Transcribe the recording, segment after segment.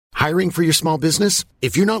Hiring for your small business?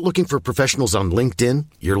 If you're not looking for professionals on LinkedIn,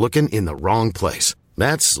 you're looking in the wrong place.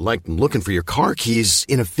 That's like looking for your car keys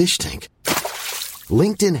in a fish tank.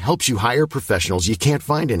 LinkedIn helps you hire professionals you can't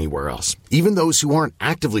find anywhere else, even those who aren't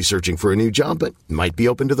actively searching for a new job but might be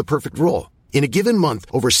open to the perfect role. In a given month,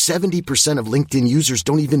 over 70% of LinkedIn users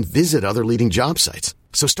don't even visit other leading job sites.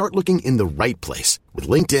 So start looking in the right place. With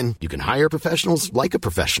LinkedIn, you can hire professionals like a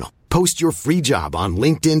professional. Post your free job on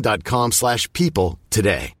linkedin.com/people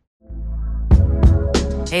today.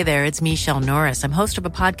 Hey there, it's Michelle Norris. I'm host of a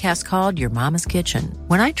podcast called Your Mama's Kitchen.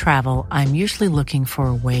 When I travel, I'm usually looking for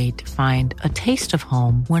a way to find a taste of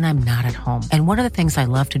home when I'm not at home. And one of the things I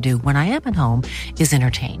love to do when I am at home is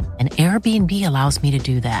entertain. And Airbnb allows me to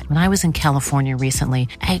do that. When I was in California recently,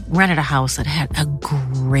 I rented a house that had a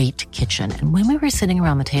great kitchen. And when we were sitting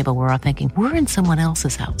around the table, we're all thinking, we're in someone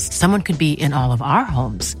else's house. Someone could be in all of our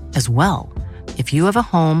homes as well. If you have a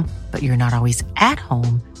home, but you're not always at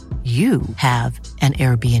home, you have an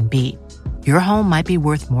Airbnb. Your home might be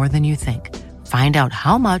worth more than you think. Find out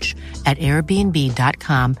how much at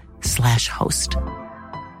airbnb.com/host.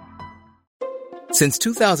 Since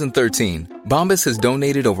 2013, Bombas has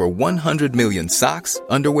donated over 100 million socks,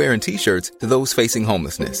 underwear, and T-shirts to those facing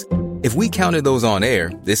homelessness. If we counted those on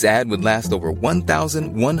air, this ad would last over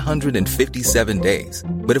 1,157 days.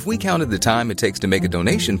 But if we counted the time it takes to make a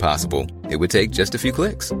donation possible, it would take just a few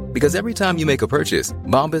clicks. Because every time you make a purchase,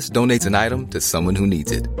 Bombas donates an item to someone who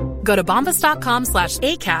needs it. Go to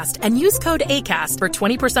bombas.com/ACAST and use code ACAST for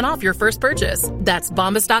 20% off your first purchase. That's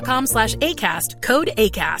bombas.com/ACAST, code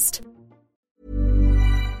ACAST.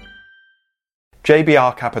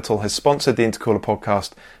 JBR Capital has sponsored the Intercooler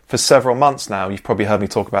podcast for several months now. You've probably heard me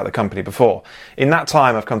talk about the company before. In that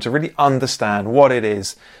time, I've come to really understand what it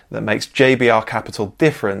is that makes JBR Capital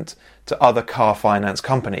different to other car finance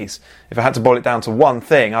companies. If I had to boil it down to one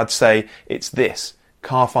thing, I'd say it's this.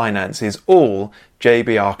 Car finance is all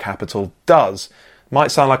JBR Capital does. Might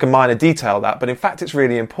sound like a minor detail that, but in fact it's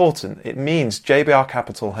really important. It means JBR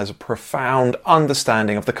Capital has a profound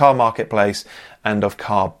understanding of the car marketplace and of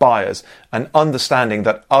car buyers, an understanding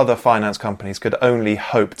that other finance companies could only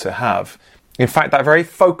hope to have. In fact, that very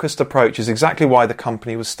focused approach is exactly why the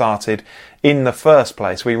company was started in the first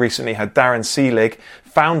place. We recently had Darren Seelig,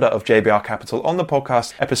 founder of JBR Capital, on the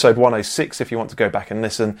podcast, episode 106, if you want to go back and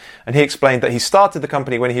listen. And he explained that he started the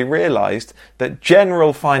company when he realised that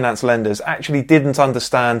general finance lenders actually didn't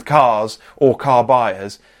understand cars or car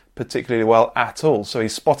buyers particularly well at all. So he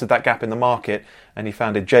spotted that gap in the market and he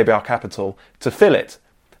founded JBR Capital to fill it.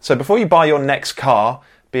 So before you buy your next car,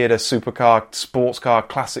 be it a supercar, sports car,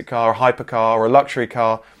 classic car, a hypercar or a luxury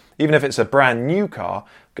car, even if it's a brand new car,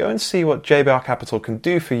 go and see what JBR Capital can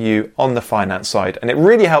do for you on the finance side. And it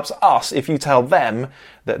really helps us if you tell them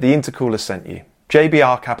that the Intercooler sent you.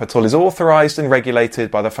 JBR Capital is authorised and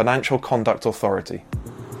regulated by the Financial Conduct Authority.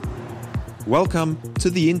 Welcome to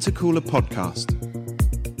the Intercooler podcast.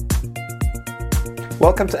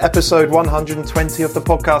 Welcome to episode 120 of the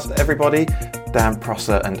podcast, everybody. Dan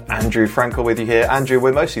Prosser and Andrew Frankel with you here. Andrew,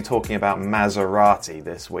 we're mostly talking about Maserati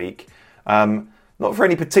this week. Not for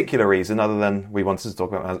any particular reason other than we wanted to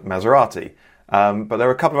talk about Maserati. But there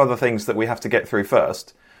are a couple of other things that we have to get through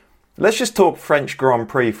first. Let's just talk French Grand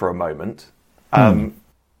Prix for a moment.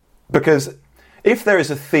 Because if there is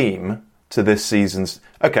a theme to this season's...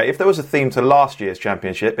 Okay, if there was a theme to last year's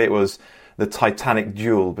championship, it was the titanic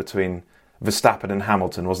duel between Verstappen and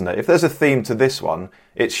Hamilton, wasn't it? If there's a theme to this one,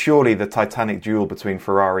 it's surely the titanic duel between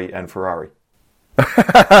Ferrari and Ferrari.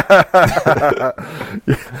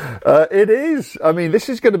 It is. I mean, this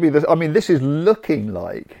is going to be the. I mean, this is looking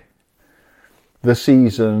like the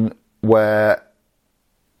season where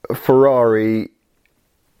Ferrari,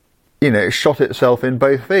 shot itself in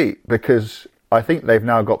both feet, because I think they've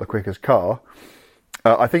now got the quickest car.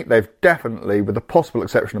 I think they've definitely, with the possible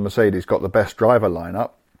exception of Mercedes, got the best driver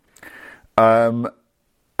lineup. And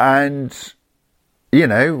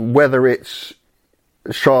whether it's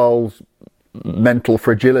Charles' mental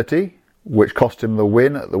fragility, which cost him the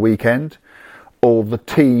win at the weekend, or the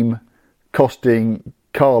team costing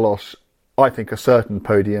Carlos, I think, a certain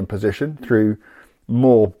podium position through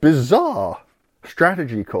more bizarre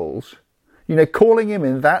strategy calls. Calling him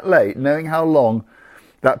in that late, knowing how long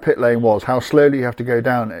that pit lane was, how slowly you have to go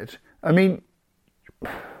down it. I mean,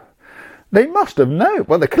 they must have known.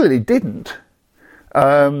 Well, they clearly didn't.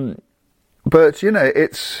 But,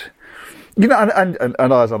 it's... and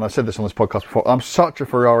as I said this on this podcast before, I'm such a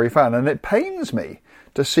Ferrari fan, and it pains me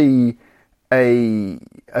to see a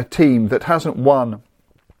team that hasn't won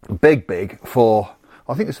big for,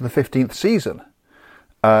 I think this is the 15th season.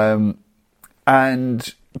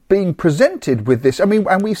 And being presented with this. I mean,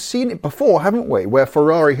 and we've seen it before, haven't we? Where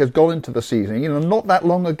Ferrari has gone into the season, not that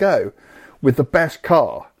long ago, with the best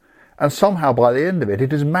car, and somehow by the end of it,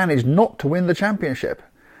 it has managed not to win the championship.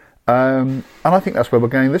 And I think that's where we're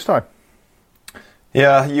going this time.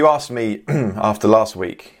 Yeah, you asked me after last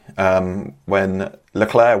week when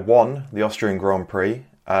Leclerc won the Austrian Grand Prix,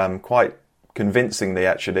 quite convincingly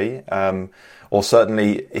actually, or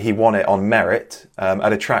certainly he won it on merit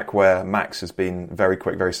at a track where Max has been very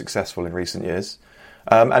quick, very successful in recent years.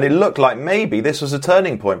 And it looked like maybe this was a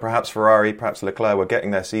turning point. Perhaps Ferrari, perhaps Leclerc were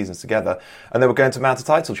getting their seasons together and they were going to mount a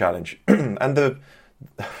title challenge.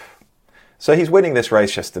 So he's winning this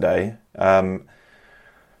race yesterday.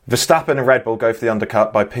 Verstappen and Red Bull go for the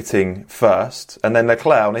undercut by pitting first, and then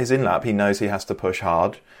Leclerc on his in-lap, he knows he has to push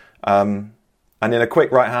hard, and in a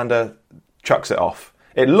quick right-hander, chucks it off.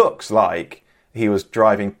 It looks like he was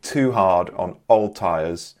driving too hard on old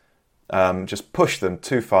tyres, just pushed them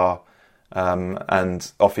too far,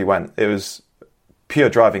 and off he went. It was pure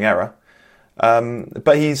driving error,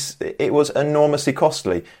 but it was enormously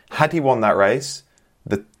costly. Had he won that race,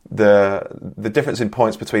 the difference in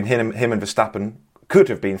points between him and Verstappen could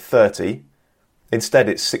have been 30. Instead,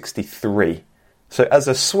 it's 63. So as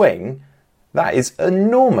a swing, that is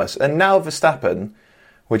enormous. And now Verstappen,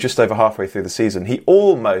 we're just over halfway through the season, he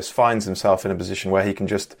almost finds himself in a position where he can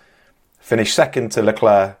just finish second to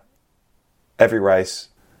Leclerc every race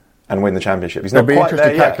and win the championship. He's not quite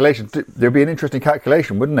there yet. There'd be an interesting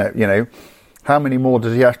calculation, wouldn't it? How many more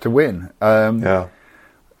does he have to win? Yeah,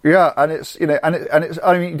 and it's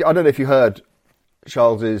I mean, I don't know if you heard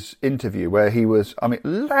Charles's interview where he was,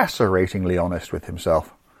 laceratingly honest with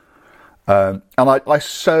himself. And I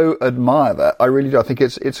so admire that. I really do. I think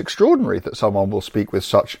it's extraordinary that someone will speak with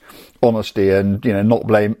such honesty and, not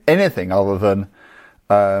blame anything other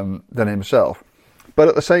than himself. But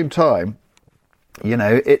at the same time,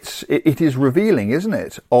 it is revealing, isn't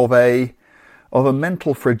it, of a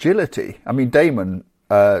mental fragility. I mean, Damon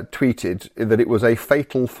tweeted that it was a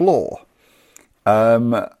fatal flaw.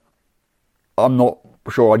 I'm not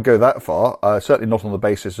sure I'd go that far, certainly not on the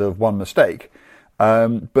basis of one mistake.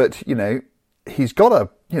 But, he's got to,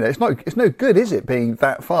 it's no good, is it, being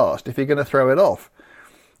that fast if you're going to throw it off?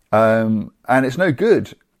 And it's no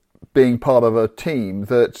good being part of a team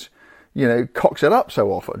that, cocks it up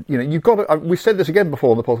so often. You've got to, we said this again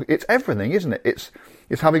before on the podcast, it's everything, isn't it?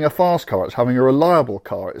 It's having a fast car, it's having a reliable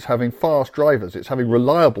car, it's having fast drivers, it's having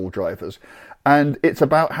reliable drivers. And it's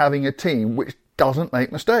about having a team which doesn't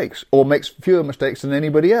make mistakes or makes fewer mistakes than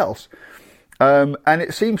anybody else. And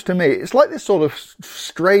it seems to me, it's like this sort of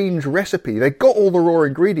strange recipe. They've got all the raw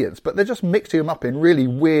ingredients, but they're just mixing them up in really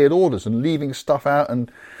weird orders and leaving stuff out.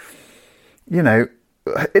 And, I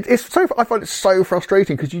find it so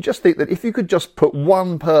frustrating because you just think that if you could just put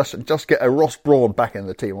one person, just get a Ross Brawn back in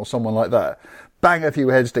the team or someone like that, bang a few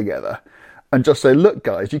heads together and just say, look,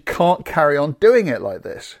 guys, you can't carry on doing it like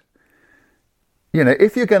this.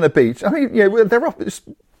 If you're going to beat, they're up, it's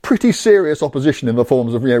pretty serious opposition in the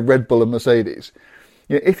forms of, Red Bull and Mercedes.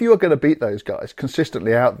 If you are going to beat those guys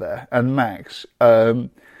consistently out there and Max, you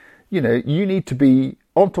need to be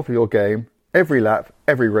on top of your game every lap,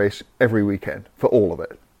 every race, every weekend for all of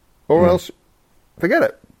it. Or else, forget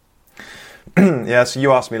it. Yeah, so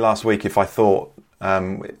you asked me last week if I thought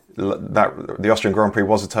that the Austrian Grand Prix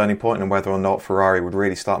was a turning point and whether or not Ferrari would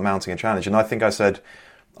really start mounting a challenge. And I think I said,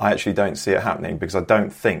 I actually don't see it happening because I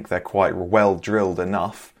don't think they're quite well drilled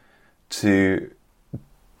enough to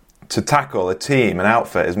tackle a team, an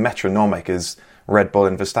outfit as metronomic as Red Bull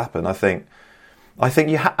and Verstappen. I think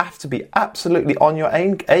you have to be absolutely on your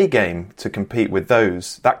A game to compete with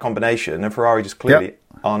that combination, and Ferrari just clearly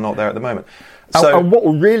are not there at the moment. So, and what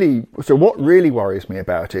really worries me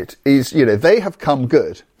about it is, they have come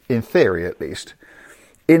good, in theory at least,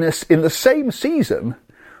 in the same season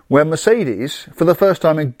where Mercedes, for the first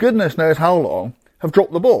time in goodness knows how long, have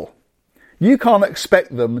dropped the ball. You can't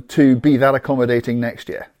expect them to be that accommodating next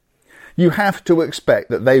year. You have to expect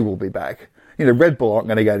that they will be back. Red Bull aren't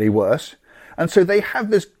going to get any worse. And so they have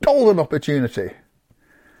this golden opportunity.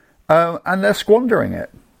 And they're squandering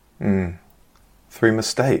it. Through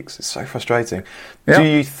mistakes. It's so frustrating. Yeah. Do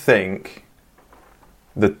you think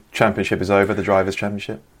the championship is over, the Drivers'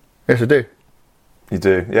 Championship? Yes, I do. You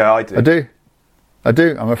do? Yeah, I do. I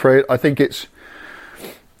do, I'm afraid. I think it's...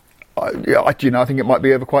 I think it might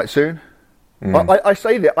be over quite soon. I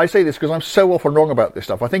say this because I'm so often wrong about this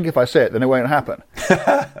stuff. I think if I say it, then it won't happen,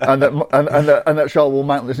 and that Charles will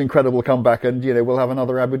mount this incredible comeback, and we'll have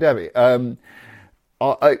another Abu Dhabi,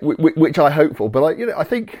 which I hope for. But I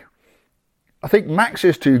think Max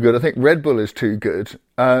is too good. I think Red Bull is too good,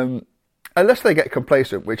 unless they get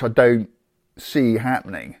complacent, which I don't see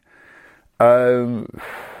happening. I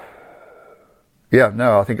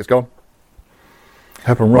think it's gone.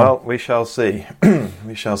 Hope I'm wrong. Well, we shall see.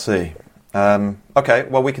 We shall see. Okay,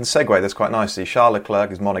 well, we can segue this quite nicely. Charles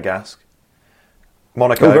Leclerc is Monegasque.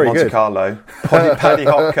 Monaco, Monte Carlo. Paddy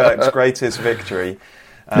Hopkirk's greatest victory.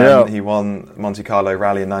 He won Monte Carlo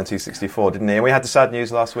Rally in 1964, didn't he? And we had the sad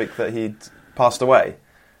news last week that he'd passed away.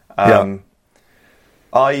 I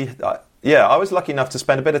was lucky enough to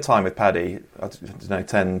spend a bit of time with Paddy,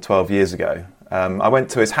 10, 12 years ago. I went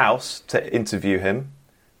to his house to interview him,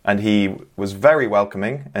 and he was very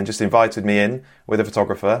welcoming and just invited me in with a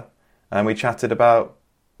photographer, and we chatted about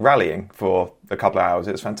rallying for a couple of hours.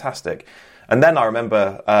 It was fantastic. And then I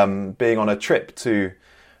remember being on a trip to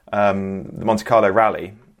the Monte Carlo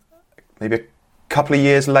Rally, maybe a couple of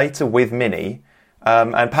years later with Mini,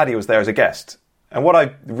 and Paddy was there as a guest. And what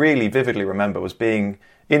I really vividly remember was being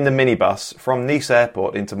in the minibus from Nice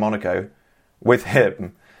Airport into Monaco with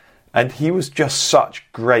him. And he was just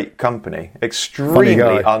such great company.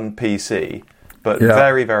 Extremely un-PC, but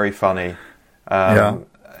very, very funny.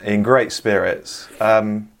 In great spirits.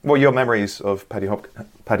 What are your memories of Paddy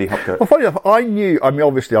Hopkirk? Well, funny enough,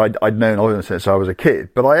 obviously I'd known of him since I was a kid,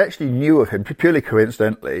 but I actually knew of him purely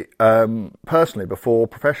coincidentally, personally before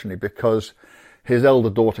professionally, because his elder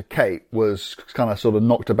daughter Kate was kind of sort of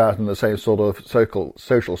knocked about in the same sort of social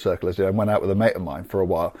circle as him, and went out with a mate of mine for a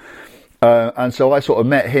while. And so I sort of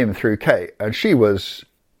met him through Kate, and she was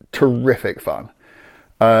terrific fun.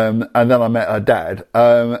 And then I met her dad,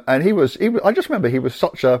 and I just remember he was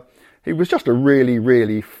just a really,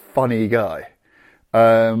 really funny guy.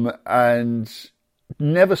 And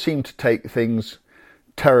never seemed to take things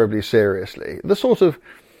terribly seriously. The sort of,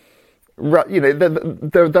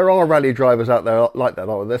 there are rally drivers out there like that,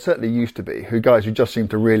 aren't there? There certainly used to be, guys who just seem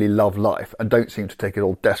to really love life and don't seem to take it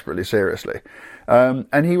all desperately seriously.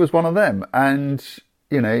 And he was one of them. And,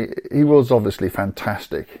 he was obviously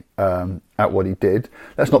fantastic at what he did.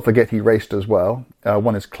 Let's not forget he raced as well,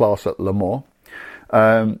 won his class at Le Mans,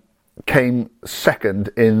 came second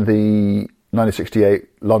in the 1968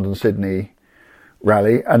 London-Sydney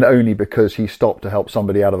rally, and only because he stopped to help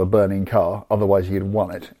somebody out of a burning car. Otherwise, he'd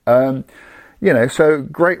won it. So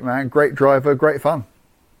great man, great driver, great fun.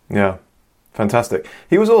 Yeah, fantastic.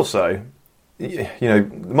 He was also, the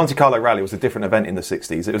Monte Carlo Rally was a different event in the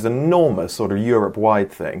 60s. It was an enormous sort of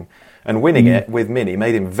Europe-wide thing, and winning it with Mini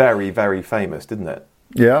made him very, very famous, didn't it?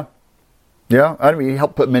 Yeah. I mean, he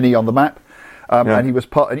helped put Mini on the map, and he was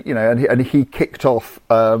and he kicked off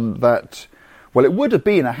that. Well, it would have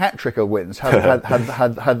been a hat trick of wins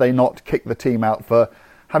had they not kicked the team out for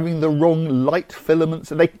having the wrong light filaments.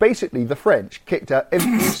 And the French kicked out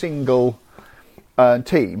every single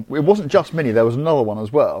team. It wasn't just Mini, there was another one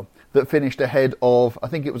as well that finished ahead of, I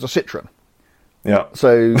think it was a Citroën. Yeah.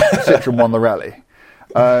 So Citroën won the rally.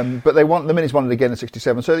 But the Minis won it again in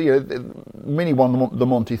 67. So, Mini won the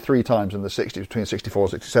Monte 3 times in the 60s, between 64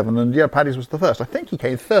 and 67. And, Paddy's was the first. I think he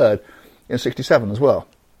came third in 67 as well.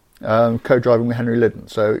 Co-driving with Henry Liddon.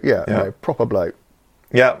 So, proper bloke.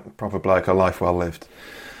 Yeah, proper bloke, a life well lived.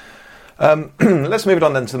 Let's move it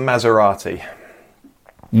on then to the Maserati.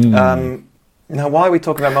 Now, why are we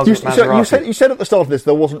talking about Maserati? You said at the start of this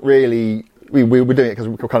there wasn't really... We were doing it because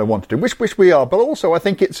we kind of wanted to, which we are. But also, I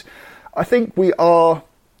think we are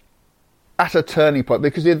at a turning point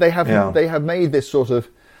because they have made this sort of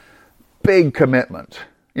big commitment.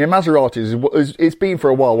 Maserati it's been for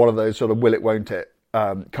a while one of those sort of will it, won't it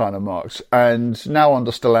kind of marks. And now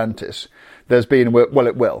under Stellantis, there's been, well,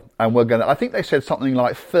 it will. And we're going to, I think they said something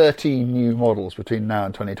like 13 new models between now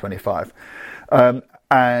and 2025.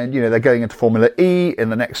 And, they're going into Formula E in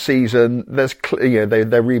the next season. There's,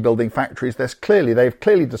 they're rebuilding factories. They've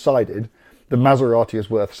clearly decided the Maserati is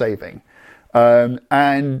worth saving. And,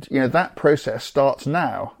 that process starts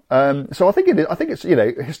now. So I think it's,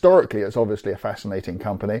 historically, it's obviously a fascinating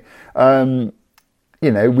company.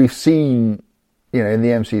 We've seen, in the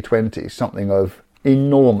MC20 something of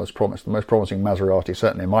enormous promise, the most promising Maserati,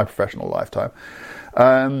 certainly in my professional lifetime.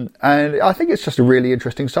 And I think it's just a really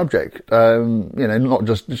interesting subject, not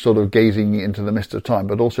just sort of gazing into the mist of time,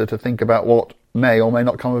 but also to think about what may or may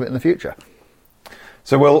not come of it in the future.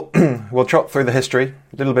 So we'll trot through the history,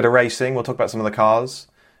 a little bit of racing, we'll talk about some of the cars,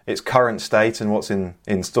 its current state and what's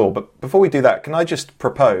in store. But before we do that, can I just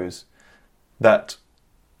propose that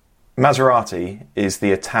Maserati is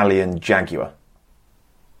the Italian Jaguar?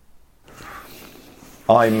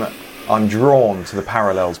 I'm drawn to the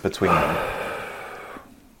parallels between them.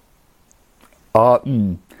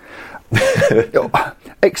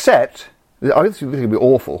 Except, I don't think this is going to be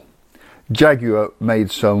awful. Jaguar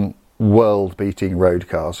made some world-beating road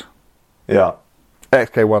cars. Yeah.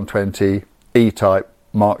 XK120, E-Type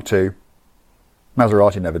Mark II.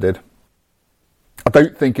 Maserati never did. I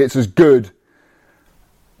don't think it's as good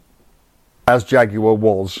as Jaguar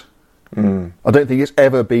was. I don't think it's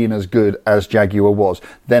ever been as good as Jaguar was.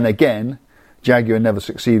 Then again, Jaguar never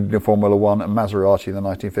succeeded in Formula One, and Maserati in the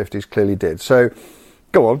 1950s clearly did. So,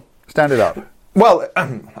 go on, stand it up. Well,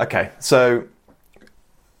 okay, so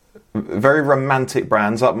very romantic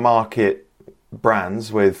brands, upmarket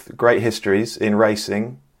brands with great histories in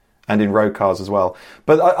racing and in road cars as well.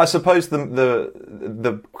 But I suppose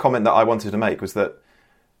the comment that I wanted to make was that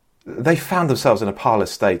they found themselves in a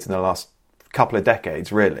parlous state in the last couple of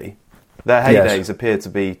decades, really. Their heydays appear to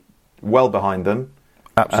be well behind them.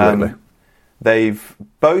 Absolutely. They've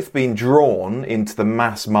both been drawn into the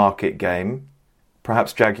mass market game,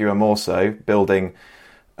 perhaps Jaguar more so, building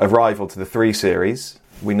a rival to the 3 Series.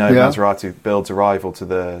 We know Maserati builds a rival to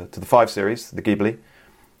the 5 Series, the Ghibli.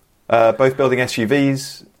 Both building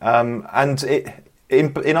SUVs. And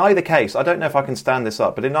in either case, I don't know if I can stand this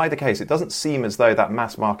up, but in either case, it doesn't seem as though that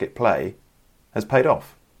mass market play has paid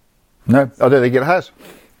off. No, I don't think it has.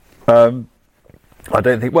 I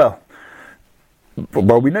don't think, well,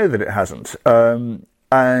 we know that it hasn't. And,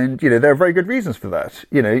 there are very good reasons for that.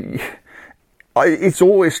 It's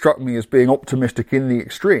always struck me as being optimistic in the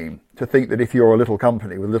extreme to think that if you're a little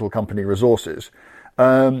company with little company resources,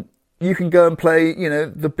 you can go and play,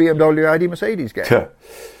 the BMW, Audi, Mercedes game.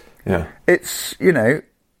 Yeah. It's,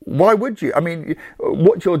 why would you? I mean,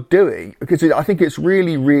 what you're doing, because I think it's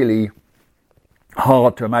really, really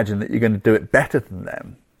hard to imagine that you're going to do it better than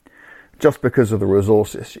them just because of the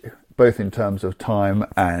resource issue, both in terms of time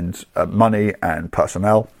and money and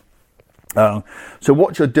personnel. So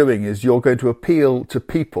what you're doing is you're going to appeal to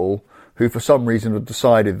people who for some reason have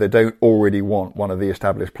decided they don't already want one of the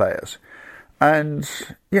established players. And,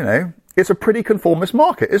 it's a pretty conformist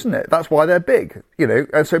market, isn't it? That's why they're big,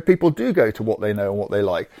 and so people do go to what they know and what they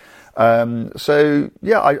like. I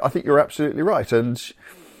think you're absolutely right. And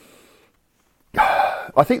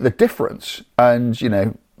I think the difference, and,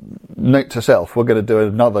 note to self, we're going to do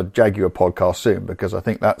another Jaguar podcast soon because I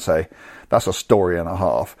think that's a story and a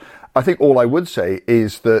half. I think all I would say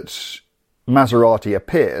is that Maserati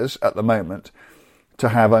appears at the moment to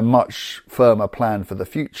have a much firmer plan for the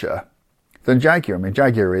future than Jaguar. I mean,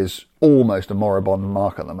 Jaguar is almost a moribund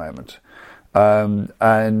marque at the moment. I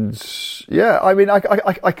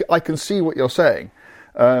can see what you're saying.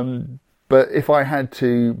 But if I had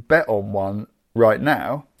to bet on one right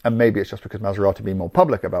now, and maybe it's just because Maserati being more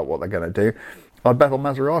public about what they're going to do, I'd bet on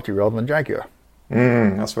Maserati rather than Jaguar.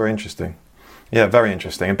 That's very interesting. Yeah, very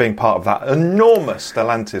interesting. And being part of that enormous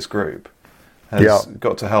Stellantis group has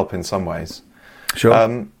got to help in some ways.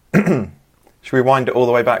 Sure. Should we wind it all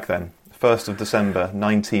the way back then? 1st of December,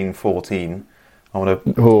 1914. I want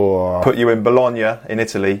to put you in Bologna, in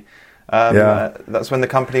Italy. That's when the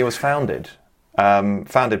company was founded.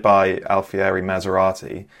 Founded by Alfieri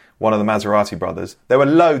Maserati, one of the Maserati brothers. There were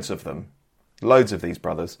loads of them. Loads of these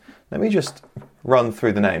brothers. Let me just run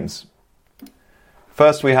through the names.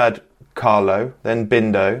 First we had Carlo, then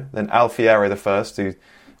Bindo, then Alfieri the First, who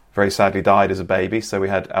very sadly died as a baby. So we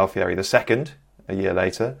had Alfieri the Second a year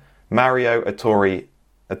later, Mario, Ettore,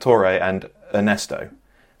 and Ernesto.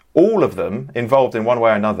 All of them involved in one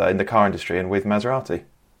way or another in the car industry and with Maserati.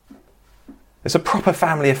 It's a proper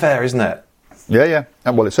family affair, isn't it? Yeah.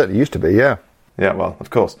 And well, it certainly used to be. Yeah. Yeah. Well, of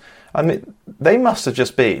course. I mean, they must have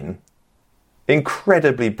just been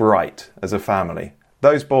incredibly bright as a family.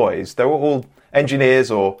 Those boys, they were all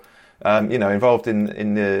engineers or involved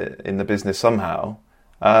in the business somehow.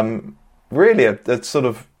 Really a sort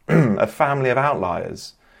of a family of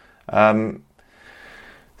outliers. And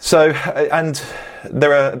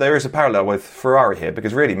there is a parallel with Ferrari here,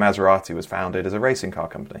 because really Maserati was founded as a racing car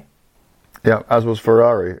company. Yeah, as was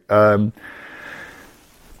Ferrari.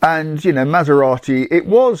 Maserati,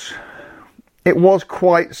 it was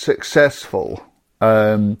quite successful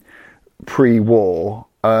pre-war,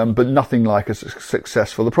 but nothing like as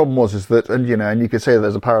successful. The problem was that, and you could say that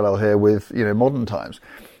there's a parallel here with modern times.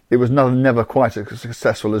 It was never quite as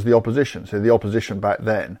successful as the opposition. So the opposition back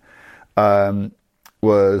then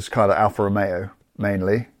was kind of Alfa Romeo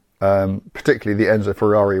mainly, particularly the Enzo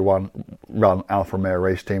Ferrari run Alfa Romeo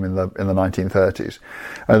race team in the 1930s,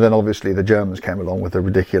 and then obviously the Germans came along with the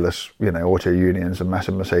ridiculous auto unions and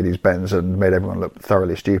massive Mercedes-Benz and made everyone look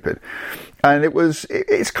thoroughly stupid. And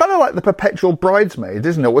it's kind of like the perpetual bridesmaid,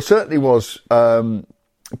 isn't it? Well, it certainly was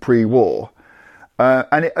pre-war.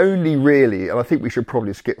 And it only really, and I think we should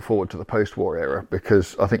probably skip forward to the post-war era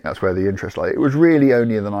because I think that's where the interest lay. It was really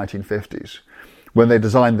only in the 1950s when they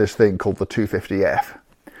designed this thing called the 250F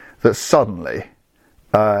that suddenly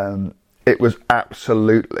It was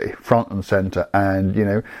absolutely front and centre, and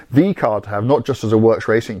the car to have, not just as a works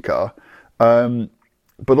racing car,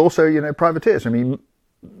 but also privateers. I mean,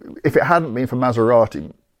 if it hadn't been for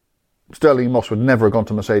Maserati, Stirling Moss would never have gone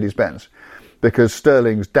to Mercedes-Benz, because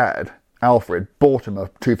Stirling's dad, Alfred, bought him a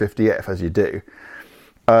 250F, as you do,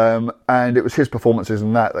 and it was his performances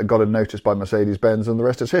in that got him noticed by Mercedes-Benz, and the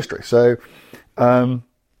rest is history. So, so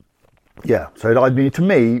I mean, to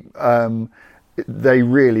me, they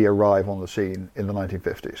really arrive on the scene in the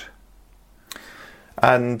 1950s.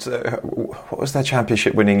 And what was their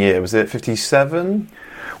championship winning year? Was it 57?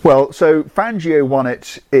 Well, so Fangio won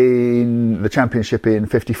it in the championship in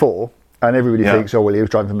 54, and everybody thinks, oh, well, he was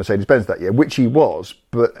driving for Mercedes-Benz that year, which he was,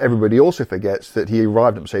 but everybody also forgets that he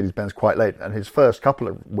arrived at Mercedes-Benz quite late, and his first couple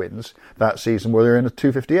of wins that season were in a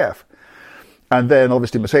 250F. And then,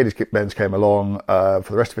 obviously, Mercedes-Benz came along for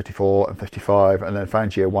the rest of 54 and 55, and then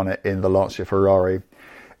Fangio won it in the Lancia Ferrari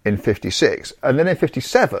in 56. And then in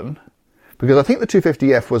 57, because I think the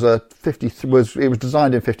 250F was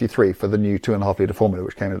designed in 53 for the new 2.5 litre formula,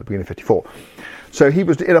 which came at the beginning of 54. So he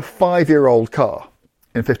was in a 5-year-old car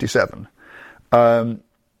in 57.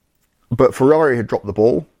 But Ferrari had dropped the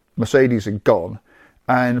ball, Mercedes had gone,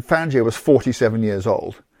 and Fangio was 47 years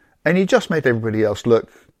old. And he just made everybody else look,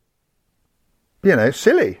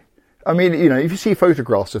 silly. I mean, if you see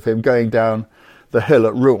photographs of him going down the hill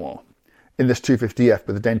at Rouen in this 250F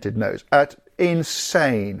with a dented nose at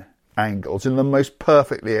insane angles in the most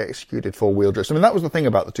perfectly executed four-wheel drifts. I mean, that was the thing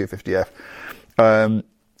about the 250F. And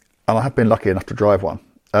I have been lucky enough to drive one.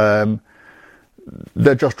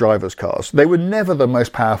 They're just drivers' cars. They were never the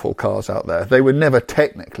most powerful cars out there. They were never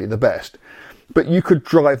technically the best. But you could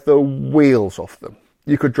drive the wheels off them.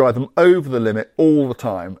 You could drive them over the limit all the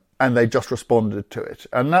time, and they just responded to it.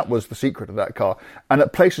 And that was the secret of that car. And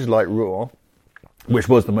at places like Rouen, which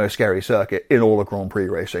was the most scary circuit in all of Grand Prix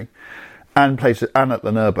racing, and at the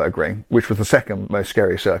Nürburgring, which was the second most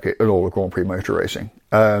scary circuit in all of Grand Prix motor racing,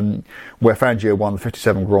 where Fangio won the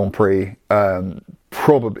 57 Grand Prix,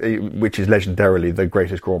 probably, which is legendarily the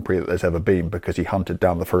greatest Grand Prix that there's ever been, because he hunted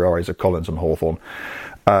down the Ferraris of Collins and Hawthorn,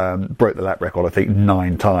 broke the lap record, I think,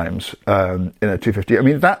 9 times in a 250. I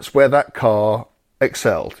mean, that's where that car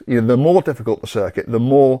excelled. The more difficult the circuit, the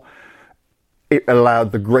more it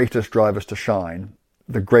allowed the greatest drivers to shine,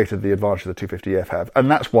 the greater the advantage the 250F have. And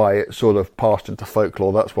that's why it sort of passed into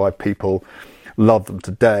folklore. That's why people love them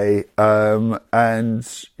today. And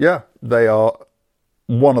yeah, they are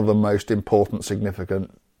one of the most important,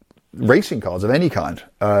 significant racing cars of any kind,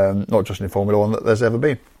 not just in Formula One, that there's ever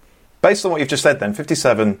been. Based on what you've just said then,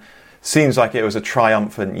 57 seems like it was a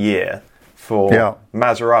triumphant year for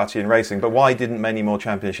Maserati in racing, but why didn't many more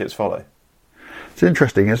championships follow? It's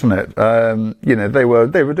interesting, isn't it? They were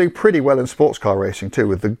doing pretty well in sports car racing too,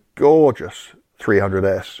 with the gorgeous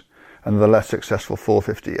 300S and the less successful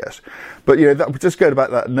 450S. But just going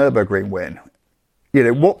about that Nürburgring win,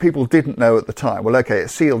 what people didn't know at the time. Well, okay, it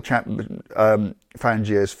sealed Fangio's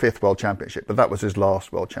 5th World Championship, but that was his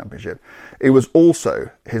last World Championship. It was also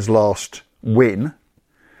his last win.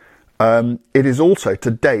 It is also,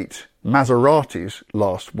 to date, Maserati's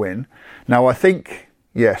last win. Now, I think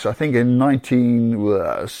in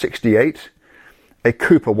 1968, a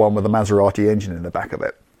Cooper won with a Maserati engine in the back of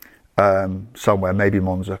it. Somewhere, maybe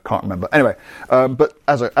Monza, can't remember. Anyway, but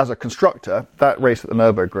as a constructor, that race at the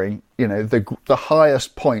Nürburgring, the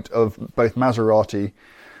highest point of both Maserati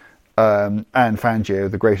and Fangio,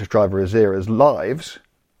 the greatest driver of his era's lives,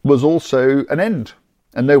 was also an end,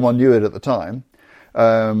 and no one knew it at the time.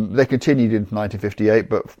 They continued into 1958,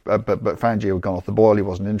 but Fangio had gone off the boil. He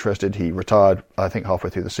wasn't interested. He retired, I think, halfway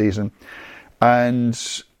through the season, and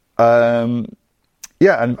others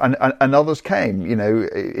came.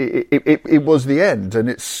 It was the end, and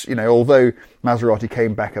it's although Maserati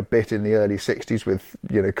came back a bit in the early 60s with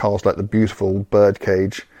cars like the beautiful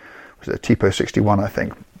Birdcage, was it a Tipo 61, I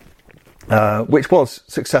think, which was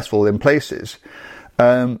successful in places.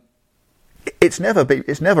 It's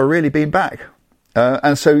never really been back.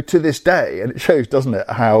 And so to this day, and it shows, doesn't it,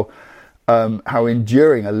 how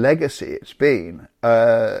enduring a legacy it's been.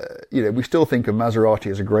 We still think of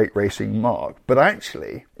Maserati as a great racing mark, but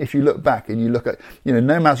actually, if you look back and you look at, no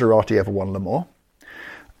Maserati ever won Le Mans.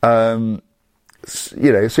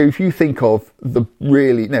 So if you think of no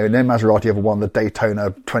Maserati ever won the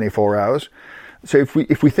Daytona 24 Hours. So if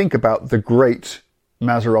we think about the great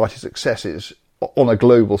Maserati successes on a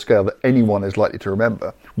global scale that anyone is likely to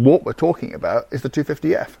remember, what we're talking about is the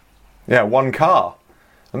 250F. Yeah, one car.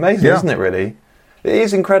 Amazing, isn't it, really? It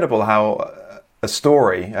is incredible how a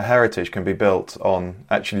story, a heritage, can be built on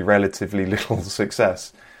actually relatively little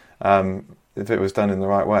success, if it was done in the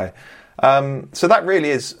right way. So that really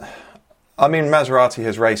is I mean, Maserati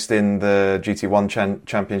has raced in the GT1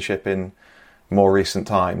 championship in more recent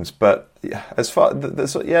times, but as far the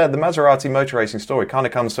Maserati motor racing story kind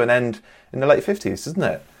of comes to an end in the late 50s, doesn't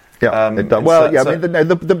it? Yeah, it does. Well, I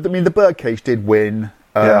mean, the Birdcage did win.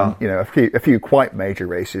 A few quite major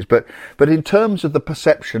races, but in terms of the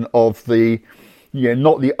perception of the,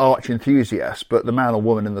 not the arch enthusiast, but the man or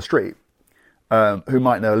woman in the street, who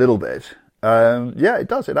might know a little bit, it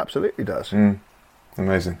does. It absolutely does.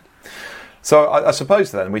 Amazing. So I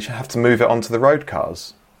suppose then we should have to move it onto the road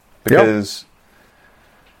cars, because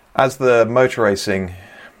as the motor racing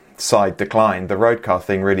side declined, the road car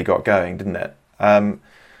thing really got going, didn't it?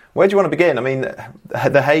 Where do you want to begin? I mean,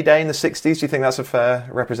 the heyday in the 60s, do you think that's a fair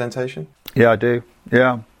representation? Yeah, I do.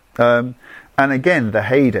 Yeah. And again, the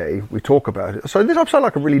heyday, we talk about it. So this I sound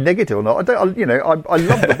like a really negative or not. I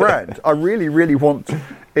love the brand. I really, really want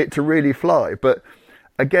it to really fly. But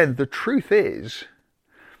again, the truth is,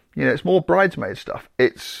 it's more bridesmaid stuff.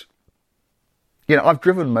 It's, I've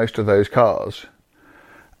driven most of those cars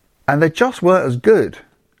and they just weren't as good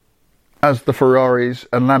as the Ferraris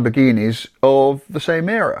and Lamborghinis of the same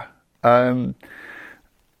era.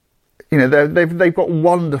 They've got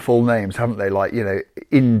wonderful names, haven't they? Like,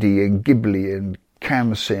 Indy and Ghibli and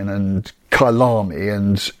Kamsin and Kailami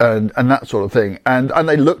and that sort of thing. And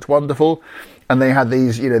they looked wonderful, and they had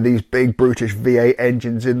these big brutish V8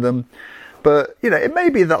 engines in them. But, it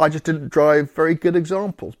may be that I just didn't drive very good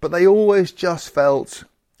examples, but they always just felt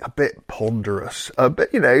a bit ponderous, a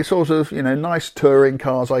bit, nice touring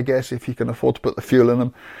cars, I guess, if you can afford to put the fuel in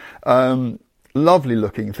them. Lovely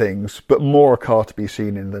looking things, but more a car to be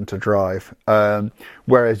seen in than to drive.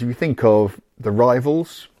 Whereas if you think of the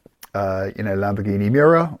rivals, Lamborghini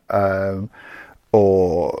Miura,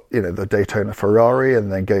 or, the Daytona Ferrari,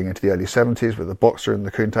 and then going into the early 70s with the Boxer and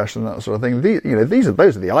the Countach and that sort of thing,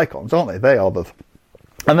 those are the icons, aren't they? They are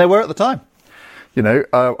and they were at the time.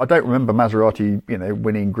 I don't remember Maserati,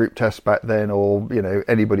 winning group tests back then, or,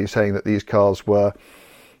 anybody saying that these cars were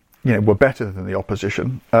better than the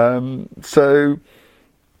opposition. So,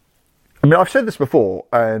 I mean, I've said this before,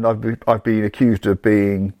 and I've been accused of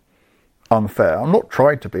being unfair. I'm not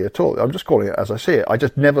trying to be at all. I'm just calling it as I see it. I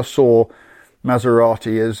just never saw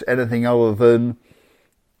Maserati as anything other than,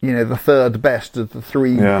 the third best of the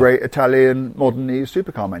three great Italian modernist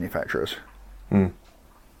supercar manufacturers.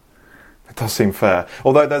 It does seem fair.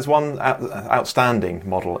 Although there's one outstanding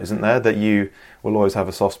model, isn't there, that you will always have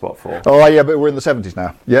a soft spot for? Oh, yeah, but we're in the 70s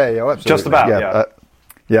now. Yeah, absolutely. Just about,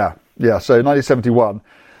 yeah. So 1971.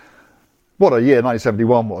 What a year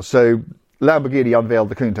 1971 was. So Lamborghini unveiled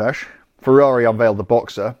the Countach, Ferrari unveiled the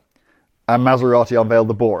Boxer, and Maserati unveiled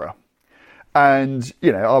the Bora. And,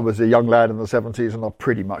 I was a young lad in the 70s, and I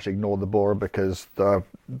pretty much ignored the Bora because the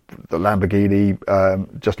Lamborghini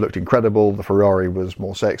just looked incredible. The Ferrari was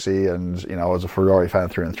more sexy, and, I was a Ferrari fan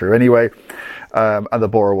through and through anyway. And the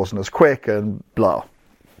Bora wasn't as quick, and blah.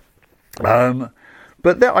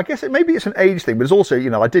 But I guess maybe it's an age thing, but it's also,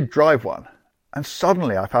 I did drive one. And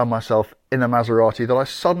suddenly I found myself in a Maserati that I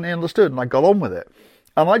suddenly understood, and I got on with it.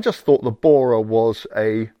 And I just thought the Bora was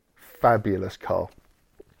a fabulous car.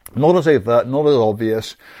 Not as overt, not as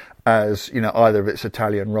obvious as, either of its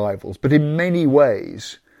Italian rivals, but in many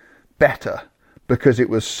ways better, because it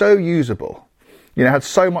was so usable. It had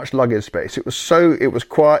so much luggage space. It was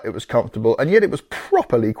quiet, it was comfortable, and yet it was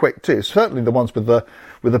properly quick too. Certainly the ones with the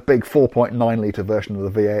big 4.9 litre version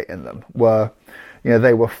of the V8 in them were,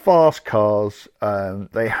 they were fast cars.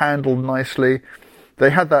 They handled nicely. They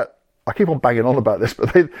had that, I keep on banging on about this,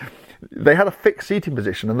 but they had a fixed seating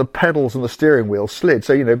position, and the pedals and the steering wheel slid.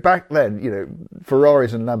 So, back then,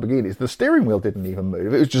 Ferraris and Lamborghinis, the steering wheel didn't even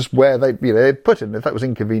move. It was just where they put it. And if that was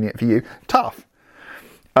inconvenient for you, tough.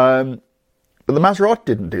 But the Maserati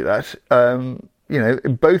didn't do that.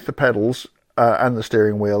 Both the pedals and the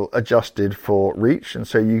steering wheel adjusted for reach, and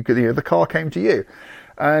so you could, the car came to you.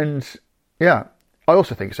 And yeah, I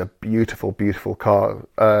also think it's a beautiful, beautiful car.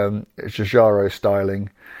 It's Giugiaro styling.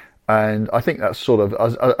 And I think that's sort of,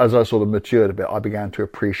 as I sort of matured a bit, I began to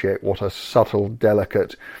appreciate what a subtle,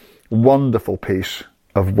 delicate, wonderful piece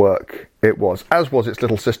of work it was, as was its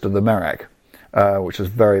little sister, the Merak, which is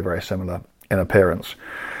very, very similar in appearance.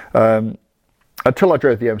 Until I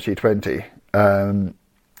drove the MC20,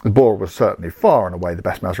 the Bora was certainly far and away the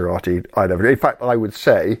best Maserati I'd ever. In fact, I would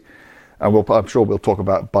say, and I'm sure we'll talk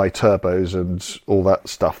about bi-turbos and all that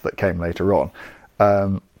stuff that came later on.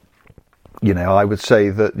 I would say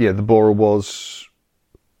that the Bora was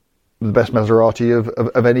the best Maserati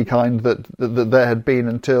of any kind that there had been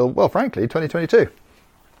until, well, frankly, 2022.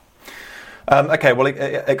 Okay, well,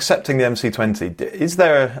 accepting the MC20, is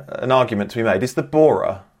there an argument to be made? Is the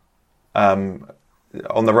Bora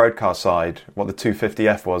on the road car side what the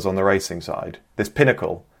 250F was on the racing side. This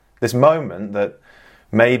pinnacle, this moment that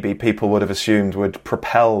maybe people would have assumed would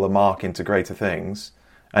propel the marque into greater things,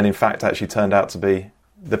 and in fact actually turned out to be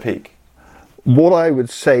the peak. What I would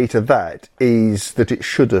say to that is that it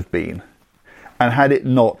should have been, and had it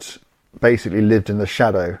not basically lived in the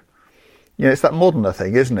shadow. It's that Modena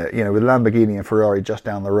thing, isn't it? With Lamborghini and Ferrari just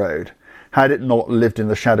down the road. Had it not lived in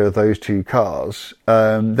the shadow of those two cars,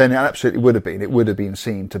 then it absolutely would have been. It would have been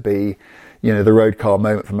seen to be, the road car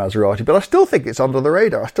moment for Maserati. But I still think it's under the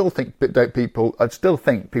radar. I still think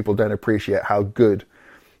people don't appreciate how good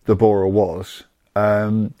the Bora was,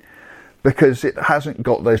 because it hasn't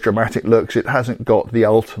got those dramatic looks. It hasn't got the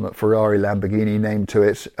ultimate Ferrari Lamborghini name to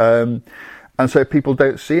it, and so people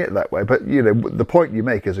don't see it that way. But the point you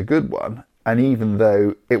make is a good one. And even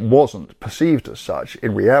though it wasn't perceived as such,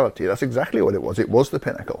 in reality, that's exactly what it was. It was the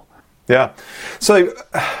pinnacle. Yeah. So,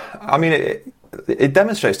 I mean, it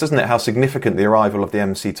demonstrates, doesn't it, how significant the arrival of the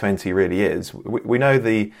MC20 really is. We know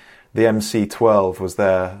the MC12 was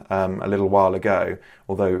there a little while ago,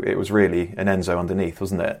 although it was really an Enzo underneath,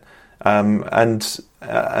 wasn't it? And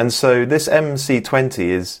so this MC20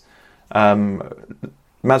 is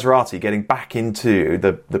Maserati getting back into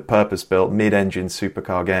the purpose-built mid-engine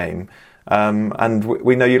supercar game. And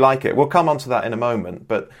we know you like it. We'll come on to that in a moment,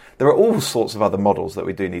 but there are all sorts of other models that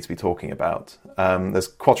we do need to be talking about. There's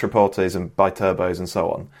quattroportes and biturbos and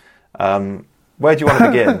so on. Where do you want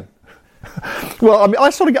to begin? Well, I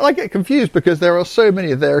mean, I get confused because there are so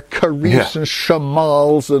many. There are Carus and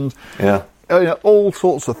Chamals and all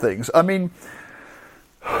sorts of things. I mean,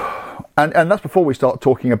 and that's before we start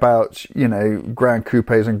talking about Grand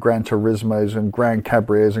Coupes and Grand Turismos and Grand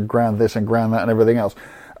Cabrios and Grand this and Grand that and everything else.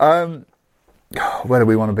 Where do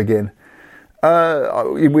we want to begin? I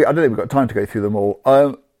don't think we've got time to go through them all.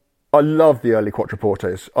 I love the early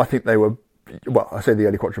quattroportes. I think they were, well, I say the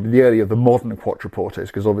early quattroportes, the early of the modern quattroportes,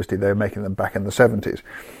 because obviously they were making them back in the 70s.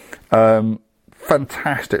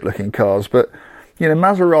 Fantastic looking cars, but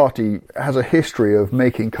Maserati has a history of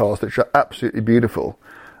making cars that are absolutely beautiful,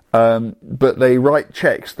 but they write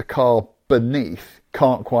checks the car beneath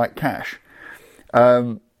can't quite cash.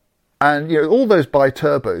 And all those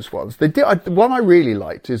biturbos ones, they did. The one I really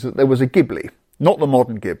liked is that there was a Ghibli, not the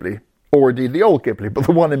modern Ghibli, or indeed the old Ghibli, but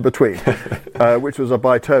the one in between, which was a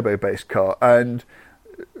biturbo based car. And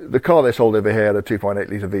the car they sold over here had a 2.8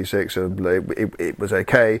 litre V6, and it was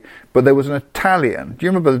okay. But there was an Italian. Do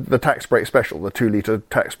you remember the tax brake special, the 2 litre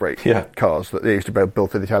tax brake cars that they used to build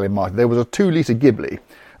for the Italian market? There was a 2 litre Ghibli,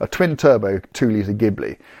 a twin turbo 2 litre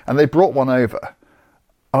Ghibli, and they brought one over,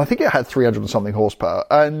 and I think it had 300 and something horsepower.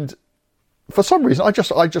 And for some reason, I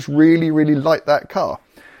just really, really liked that car.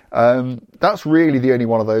 That's really the only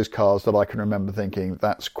one of those cars that I can remember thinking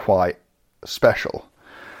that's quite special.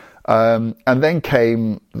 And then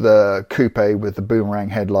came the coupe with the boomerang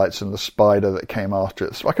headlights and the Spider that came after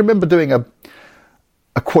it. So I can remember doing a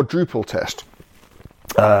quadruple test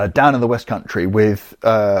down in the West Country with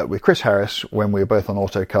Chris Harris when we were both on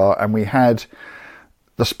Autocar, and we had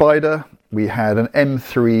the Spider, we had an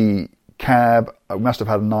M3 cab, we must have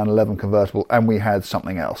had a 911 convertible, and we had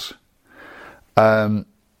something else.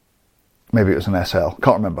 Maybe it was an SL,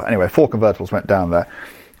 can't remember. Anyway, 4 convertibles went down there,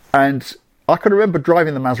 and I can remember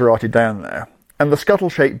driving the Maserati down there, and the scuttle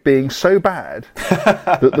shape being so bad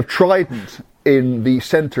that the trident in the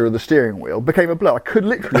centre of the steering wheel became a blur. I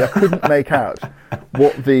couldn't make out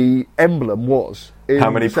what the emblem was in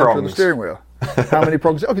the centre of the steering wheel. How many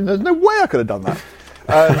prongs? Okay, there's no way I could have done that.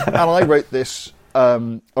 And I wrote this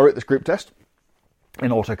group test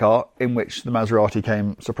in Autocar, in which the Maserati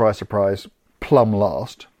came, surprise, surprise, plumb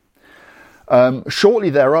last. Shortly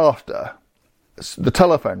thereafter, the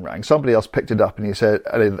telephone rang. Somebody else picked it up, and he said,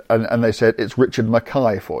 and they said, "It's Richard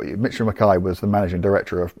Mackay for you." Richard Mackay was the managing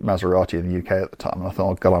director of Maserati in the UK at the time, and I thought,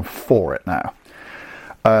 "Oh God, I'm for it now."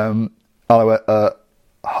 And I went,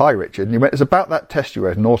 "Hi, Richard." And he went, "It's about that test you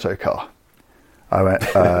wrote in Autocar." I went,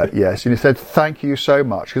 "Yes." And he said, "Thank you so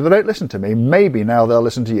much, because they don't listen to me. Maybe now they'll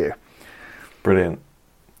listen to you." Brilliant.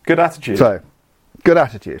 Good attitude. So, good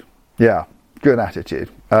attitude. Yeah, good attitude.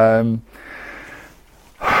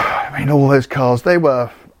 I mean, all those cars, they were,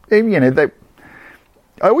 I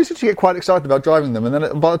always used to get quite excited about driving them, and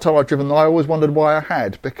then by the time I've driven them, I always wondered why I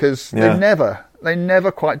had, because they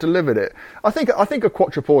never quite delivered it. I think a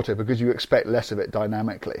quattroporte, because you expect less of it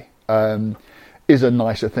dynamically, is a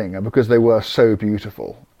nicer thing, and because they were so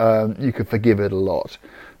beautiful, you could forgive it a lot.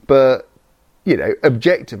 But,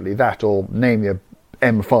 objectively, that, or name your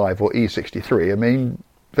M5 or E63, I mean,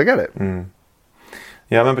 forget it.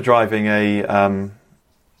 Yeah, I remember driving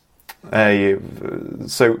a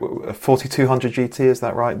 4200 GT, is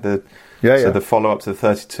that right? So the follow-up to the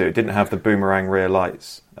 32. It didn't have the boomerang rear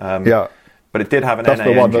lights. But it did have an NA That's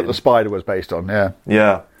the one engine. that the Spider was based on, yeah.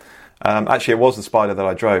 Yeah. Actually, it was the Spider that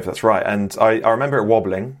I drove, that's right. And I remember it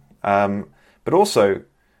wobbling. But also,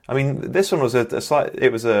 I mean, this one was I don't know,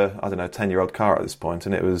 10-year-old car at this point,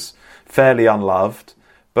 and it was fairly unloved.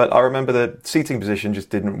 But I remember the seating position just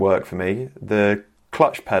didn't work for me. The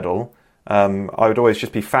clutch pedal, I would always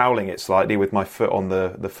just be fouling it slightly with my foot on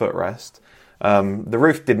the footrest. The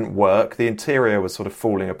roof didn't work. The interior was sort of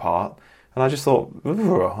falling apart. And I just thought,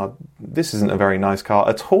 this isn't a very nice car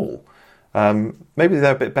at all. Maybe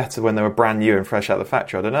they're a bit better when they were brand new and fresh out of the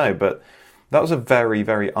factory, I don't know. But that was a very,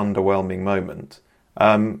 very underwhelming moment.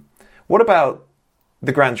 What about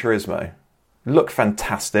the Gran Turismo? Looked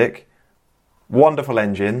fantastic. Wonderful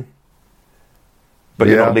engine. But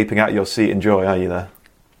you're not leaping out of your seat in joy, are you there?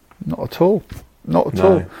 Not at all. Not at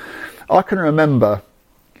all. I can remember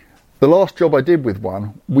the last job I did with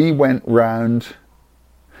one, we went round...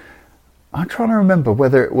 I'm trying to remember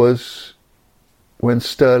whether it was when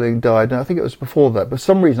Sterling died. No, I think it was before that. But for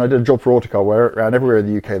some reason, I did a job for Autocar around everywhere in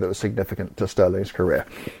the UK that was significant to Sterling's career.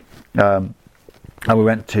 And we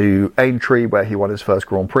went to Aintree, where he won his first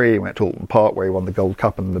Grand Prix. We went to Alton Park, where he won the Gold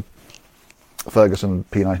Cup and the Ferguson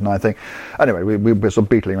P99 thing. Anyway, we were sort of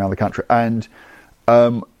beetling around the country. And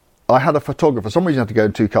I had a photographer. For some reason, I had to go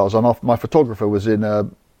in two cars. And my photographer was in a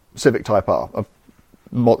Civic Type R, a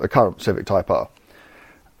current Civic Type R.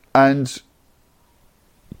 And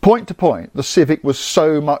point to point, the Civic was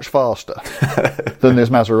so much faster than this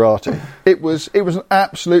Maserati. It was an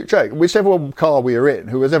absolute joke. Whichever car we were in,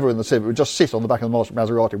 who was ever in the Civic, would just sit on the back of the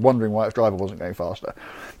Maserati wondering why its driver wasn't going faster.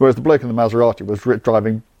 Whereas the bloke in the Maserati was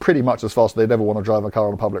driving pretty much as fast as they'd ever want to drive a car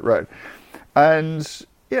on a public road. And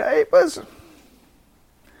it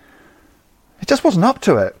just wasn't up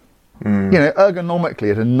to it.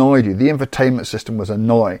 Ergonomically it annoyed you. The infotainment system was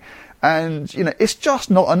annoying. And, it's just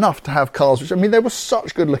not enough to have cars, they were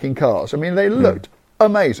such good-looking cars. They looked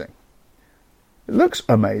amazing. It looks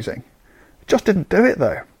amazing. It just didn't do it,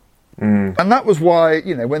 though. And that was why,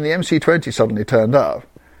 when the MC20 suddenly turned up,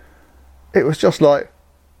 it was just like,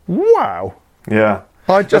 wow. Yeah.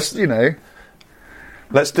 Let's do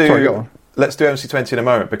MC20 in a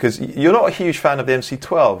moment, because you're not a huge fan of the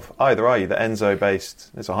MC12 either, are you? The Enzo-based,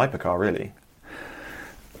 it's a hypercar, really.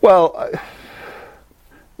 Well...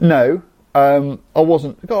 No, I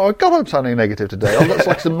wasn't. God, I'm sounding negative today. It's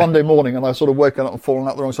like some Monday morning and I've sort of woken up and fallen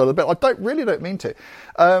out the wrong side of the bed. I don't mean to.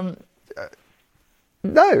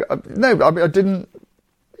 No, I didn't.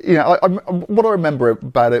 What I remember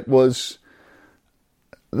about it was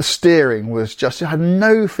the steering was just, it had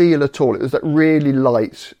no feel at all. It was that really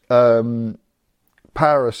light,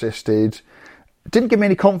 power assisted. Didn't give me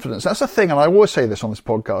any confidence. That's the thing, and I always say this on this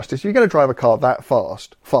podcast: is you're going to drive a car that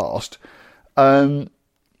fast.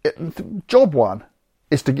 Job one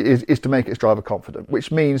is to make its driver confident,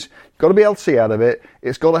 which means you've got to be able to see out of it.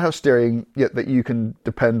 It's got to have steering that you can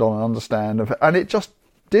depend on and understand, and it just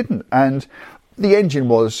didn't. And the engine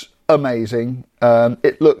was amazing.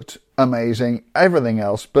 It looked amazing. Everything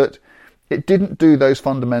else, but it didn't do those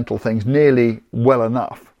fundamental things nearly well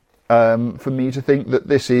enough for me to think that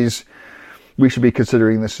we should be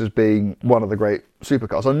considering this as being one of the great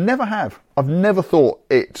supercars. I've never thought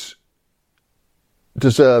it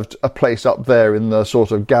deserved a place up there in the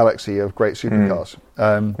sort of galaxy of great supercars.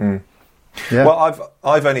 Yeah. Well,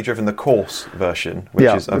 I've only driven the Corse version, which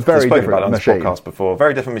is I've very spoken about it on this machine. podcast before.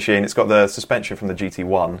 Very different machine. It's got the suspension from the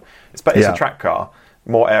GT1. It's a track car,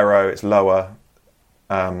 more aero. It's lower.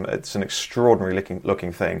 It's an extraordinary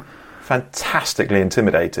looking thing, fantastically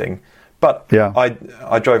intimidating. But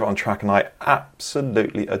I drove it on track and I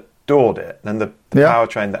absolutely adored it. And the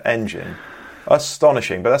powertrain, the engine.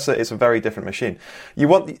 Astonishing, but it's a very different machine. You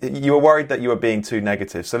were worried that you were being too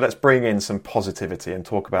negative, so let's bring in some positivity and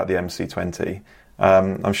talk about the MC20.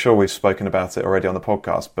 I'm sure we've spoken about it already on the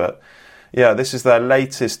podcast, but this is their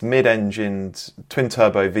latest mid-engined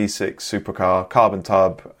twin-turbo V6 supercar, carbon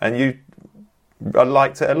tub, and you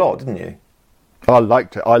liked it a lot, didn't you? I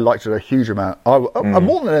liked it a huge amount. And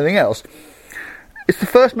more than anything else, it's the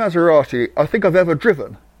first Maserati I think I've ever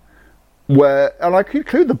driven and I could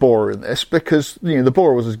include the Bora in this because the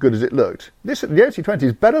Bora was as good as it looked. The MC20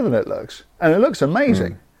 is better than it looks, and it looks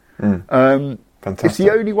amazing. Fantastic. It's the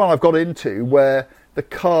only one I've got into where the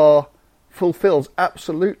car fulfills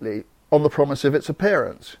absolutely on the promise of its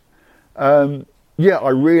appearance. I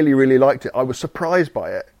really, really liked it. I was surprised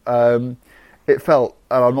by it. It felt,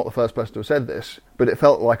 and I'm not the first person to have said this, but it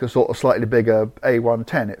felt like a sort of slightly bigger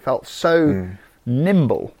A110. It felt so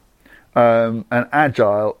nimble. And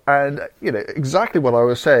agile, and exactly what I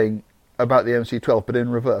was saying about the MC12, but in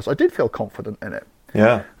reverse. I did feel confident in it.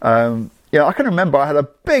 Yeah. I can remember I had a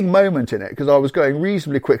big moment in it because I was going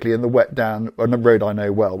reasonably quickly in the wet down on a road I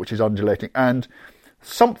know well, which is undulating, and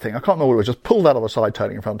something, I can't remember what it was, just pulled out of a side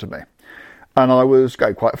turning in front of me. And I was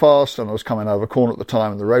going quite fast, and I was coming out of a corner at the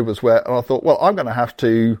time, and the road was wet, and I thought, well, I'm going to have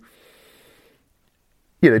to,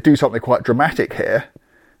 do something quite dramatic here.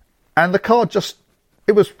 And the car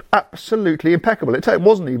it was absolutely impeccable. It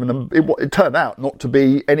wasn't even, it turned out not to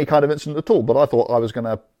be any kind of incident at all, but I thought I was going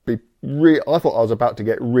to I thought I was about to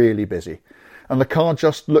get really busy. And the car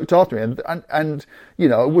just looked after me. And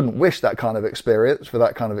I wouldn't wish that kind of experience for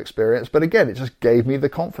that kind of experience. But again, it just gave me the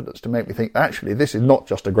confidence to make me think, actually, this is not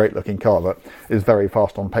just a great looking car that is very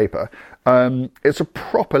fast on paper. It's a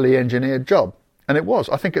properly engineered job. And it was.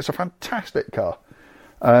 I think it's a fantastic car.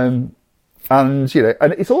 And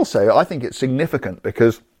it's also, I think it's significant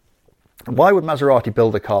because why would Maserati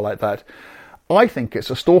build a car like that? I think it's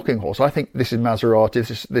a stalking horse. I think this is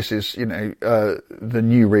Maserati. This is the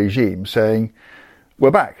new regime saying, we're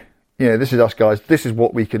back. This is us guys. This is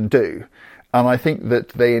what we can do. And I think that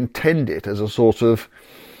they intend it as a sort of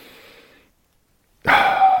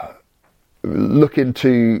look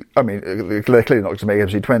into. I mean, they're clearly not going to make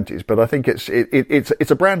MC20s, but I think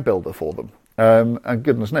it's a brand builder for them. And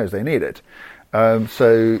goodness knows they need it. There's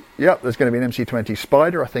going to be an MC20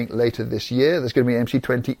 Spider, I think, later this year. There's going to be an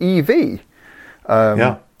MC20 EV.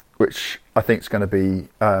 Which I think is going to be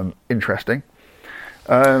interesting.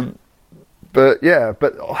 But at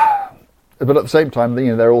the same time,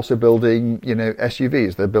 they're also building,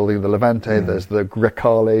 SUVs. They're building the Levante. There's the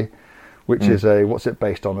Grecale, which is what's it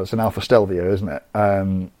based on? It's an Alfa Stelvio, isn't it?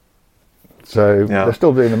 They're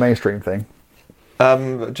still doing the mainstream thing.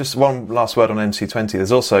 Just one last word on MC20.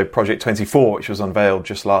 There's also Project 24, which was unveiled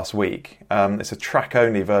just last week. It's a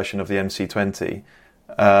track-only version of the MC20.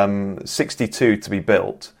 62 to be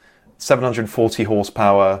built, 740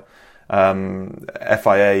 horsepower,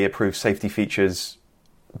 FIA approved safety features,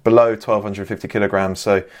 below 1250 kilograms.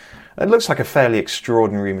 So it looks like a fairly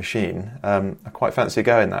extraordinary machine. I quite fancy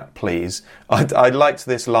going that, please. I liked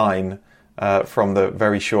this line from the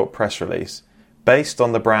very short press release. Based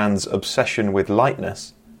on the brand's obsession with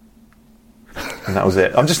lightness. And that was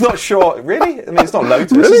it. I'm just not sure. Really? I mean, it's not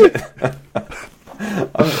Lotus, is it?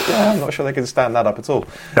 I'm not sure they can stand that up at all.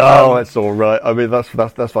 Oh, that's all right. I mean, that's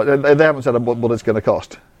fine. They haven't said what it's going to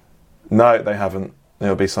cost. No, they haven't.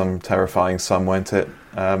 There'll be some terrifying sum, won't it?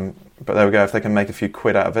 But there we go. If they can make a few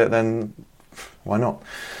quid out of it, then why not?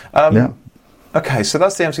 Okay, so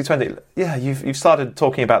that's the MC20. Yeah, you've started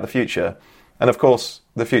talking about the future, and of course,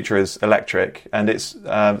 the future is electric, and its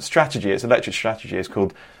strategy, its electric strategy, is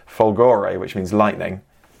called Folgore, which means lightning,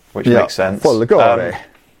 which makes sense. Folgore.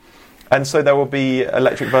 And so there will be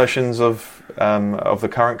electric versions of the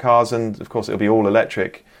current cars, and of course it'll be all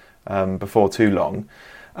electric before too long.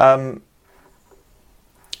 The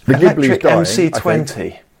Ghibli is dying,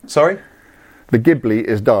 MC20. Sorry? The Ghibli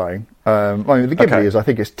is dying. The Ghibli is, I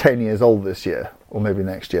think, it's 10 years old this year, or maybe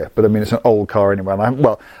next year. But I mean, it's an old car anyway. And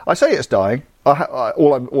I say it's dying.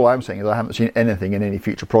 All I'm saying is I haven't seen anything in any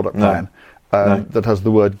future product plan. That has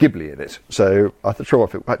the word Ghibli in it. So I'm not sure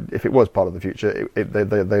if it was part of the future,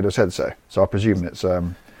 they'd have said so. So I presume it's...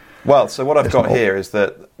 so what I've got here is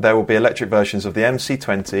that there will be electric versions of the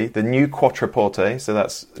MC20, the new Quattroporte, so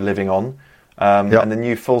that's living on, and the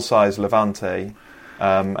new full-size Levante,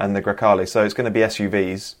 and the Grecale. So it's going to be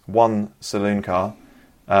SUVs, one saloon car,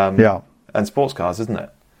 and sports cars, isn't it?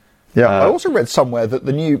 Yeah, I also read somewhere that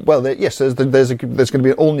the new... there's going to be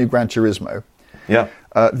an all-new Gran Turismo. Yeah.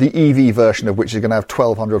 The EV version of which is going to have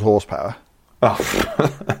 1,200 horsepower. Oh.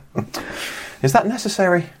 Is that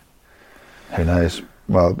necessary? Who knows?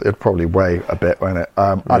 Well, it'd probably weigh a bit, won't it?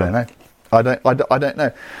 I don't know. I don't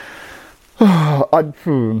know.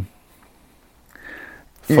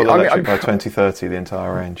 Full electric by 2030, the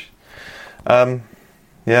entire range. I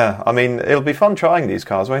mean, it'll be fun trying these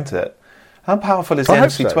cars, won't it? How powerful is the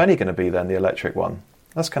MC20 going to be then, the electric one?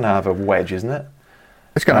 That's going to have a wedge, isn't it?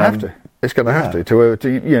 It's going to have to. It's going to have to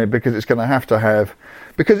because it's going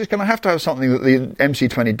to have to have something that the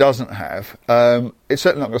MC20 doesn't have. It's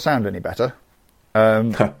certainly not going to sound any better.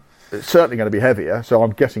 It's certainly going to be heavier, so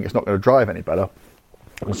I'm guessing it's not going to drive any better.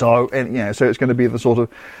 So it's going to be the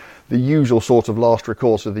usual sort of last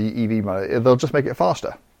recourse of the EV motor. They'll just make it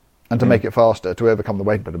faster, and to make it faster, to overcome the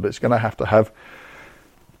weight benefit, it's going to have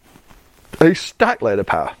a stack load of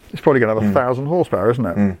power. It's probably going to have 1,000 horsepower, isn't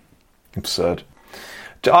it? Absurd.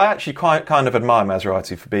 I actually kind of admire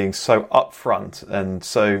Maserati for being so upfront and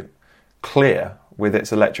so clear with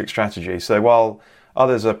its electric strategy. So while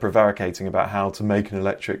others are prevaricating about how to make an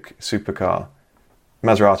electric supercar,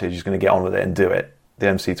 Maserati is just going to get on with it and do it. the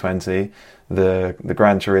MC20, the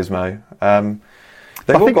Gran Turismo. I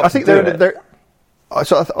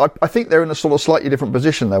think they're in a sort of slightly different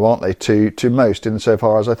position, though, aren't they, to most,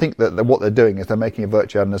 insofar as I think that what they're doing is they're making a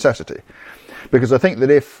virtue out of necessity. Because I think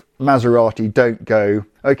that if Maserati don't go,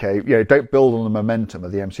 okay, don't build on the momentum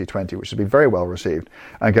of the MC20, which has been very well received,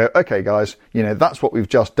 and go, okay, guys, that's what we've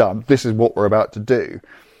just done. This is what we're about to do.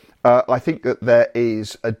 I think that there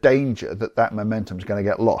is a danger that momentum is going to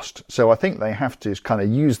get lost. So I think they have to kind of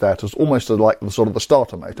use that as almost like the sort of the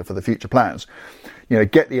starter motor for the future plans.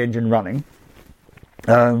 Get the engine running.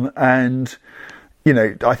 And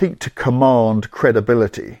I think to command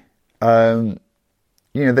credibility, they've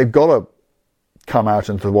got to come out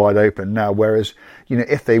into the wide open now, whereas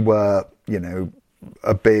if they were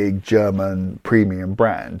a big German premium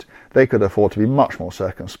brand, they could afford to be much more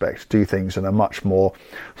circumspect, do things in a much more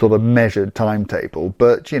sort of measured timetable.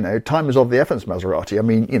 But time is of the essence, Maserati. I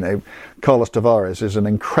mean, Carlos Tavares is an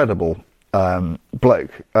incredible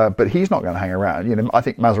bloke, but he's not going to hang around. I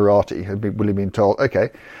think Maserati had really been told, okay,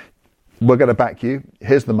 we're going to back you,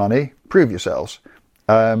 here's the money, prove yourselves,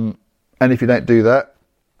 and if you don't do that,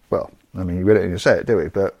 well, I mean, we don't need to say it, do we?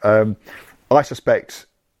 But I suspect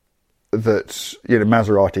that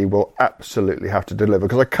Maserati will absolutely have to deliver,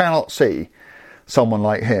 because I cannot see someone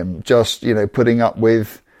like him just putting up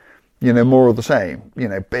with more of the same,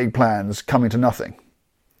 big plans coming to nothing,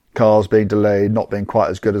 cars being delayed, not being quite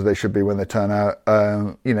as good as they should be when they turn out.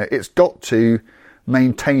 It's got to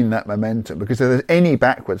maintain that momentum, because if there's any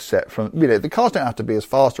backwards step from, the cars don't have to be as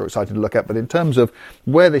fast or exciting to look at, but in terms of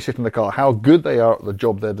where they sit in the car, how good they are at the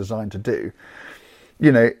job they're designed to do,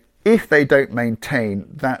 if they don't maintain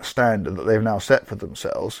that standard that they've now set for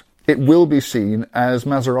themselves, it will be seen as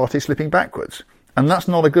Maserati slipping backwards. And that's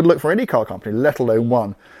not a good look for any car company, let alone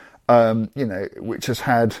one, which has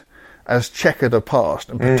had as checkered a past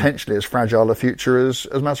and potentially as fragile a future as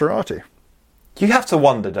Maserati. You have to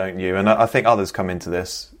wonder, don't you? And I think others come into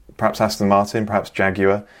this, perhaps Aston Martin, perhaps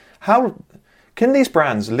Jaguar. How can these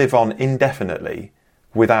brands live on indefinitely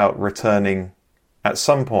without returning at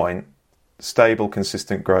some point stable,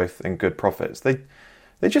 consistent growth and good profits? They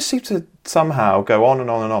just seem to somehow go on and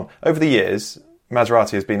on and on. Over the years,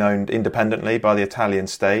 Maserati has been owned independently by the Italian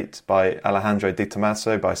state, by Alejandro Di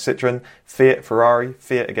Tommaso, by Citroën, Fiat, Ferrari,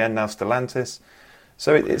 Fiat again, now Stellantis.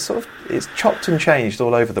 So it's chopped and changed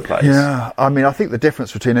all over the place. Yeah, I mean, I think the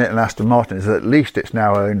difference between it and Aston Martin is that at least it's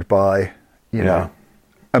now owned by, a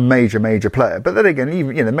major player. But then again,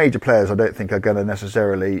 even major players, I don't think are going to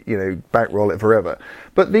necessarily bankroll it forever.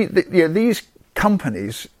 But these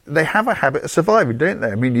companies, they have a habit of surviving, don't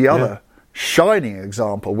they? I mean, the other shining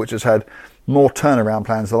example, which has had more turnaround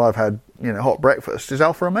plans than I've had, hot breakfast, is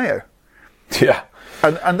Alfa Romeo. Yeah.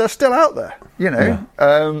 And they're still out there,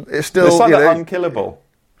 It's still... It's like unkillable.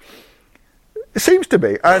 It seems to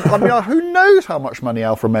be. And I mean, who knows how much money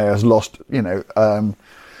Alfa Romeo has lost,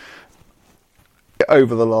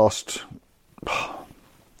 over the last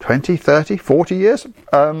 20, 30, 40 years.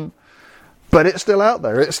 But it's still out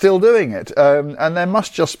there. It's still doing it. And there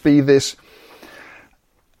must just be this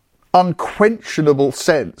unquenchable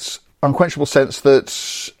sense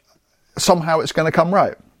that somehow it's going to come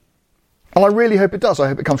right. And I really hope it does. I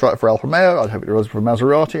hope it comes right for Alfa Romeo. I hope it does for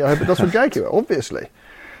Maserati. I hope it does for Jaguar, obviously.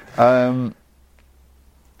 But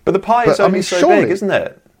the pie is only so big, isn't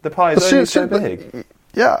it? The pie is only so big.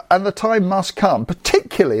 Yeah, and the time must come,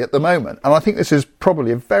 particularly at the moment. And I think this is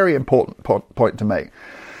probably a very important point to make.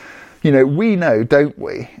 We know, don't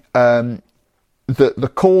we, that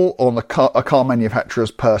the call on a car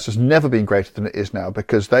manufacturer's purse has never been greater than it is now,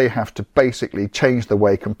 because they have to basically change the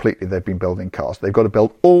way completely they've been building cars. They've got to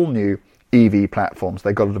build all new EV platforms.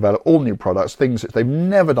 They've got to develop all new products, things that they've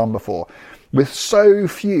never done before, with so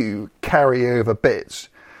few carryover bits.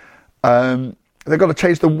 They've got to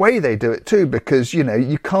change the way they do it too, because,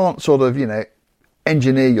 you can't sort of,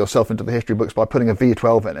 engineer yourself into the history books by putting a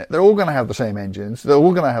V12 in it. They're all going to have the same engines. They're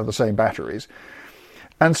all going to have the same batteries.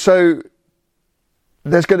 And so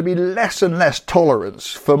there's going to be less and less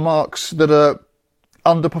tolerance for marques that are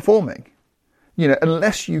underperforming.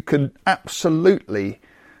 Unless you can absolutely,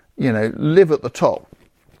 live at the top,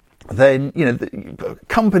 then, the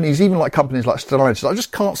companies, even like companies like Stellantis, I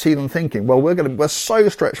just can't see them thinking, well, we're so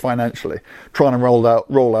stretched financially trying to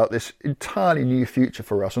roll out this entirely new future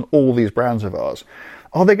for us and all these brands of ours.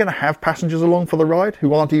 Are they going to have passengers along for the ride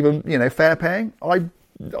who aren't even, fare paying?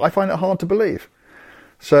 I find it hard to believe.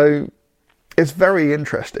 So it's very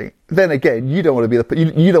interesting. Then again, you don't want to be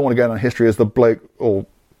you don't want to go down history as the bloke or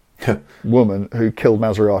woman who killed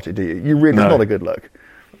Maserati, do you? It's not a good look.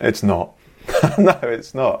 It's not. No,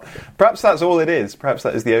 it's not. Perhaps that's all it is. Perhaps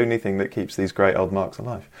that is the only thing that keeps these great old marques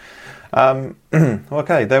alive.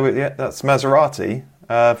 Okay, that's Maserati.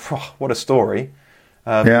 What a story.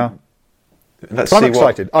 Let's see. I'm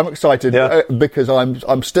excited. I'm excited Yeah. Because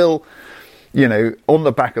I'm still, on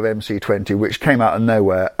the back of MC20, which came out of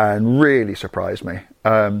nowhere and really surprised me.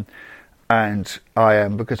 And I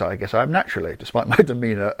am, because I guess I'm naturally, despite my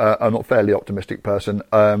demeanour, I'm a fairly optimistic person.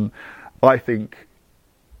 I think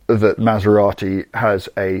that Maserati has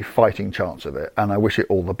a fighting chance of it, and I wish it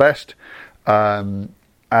all the best.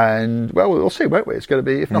 And, well, we'll see, won't we? It's going to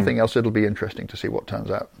be, if nothing else, it'll be interesting to see what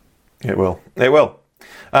turns out. It will. It will.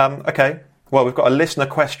 Okay. Well, we've got a listener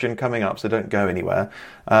question coming up, so don't go anywhere.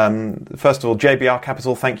 First of all, JBR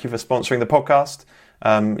Capital, thank you for sponsoring the podcast.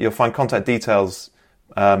 You'll find contact details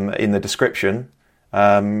in the description.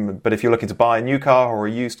 But if you're looking to buy a new car or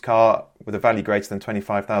a used car with a value greater than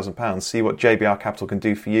 £25,000, see what JBR Capital can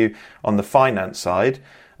do for you on the finance side.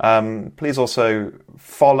 Please also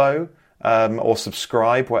follow or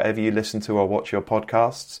subscribe wherever you listen to or watch your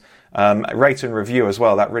podcasts. Rate and review as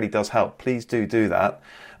well. That really does help. Please do that.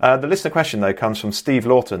 The listener question, though, comes from Steve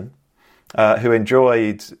Lawton, who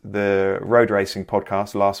enjoyed the road racing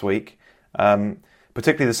podcast last week,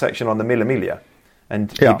 particularly the section on the Mille Miglia.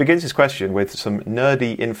 And he begins his question with some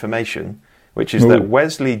nerdy information, which is that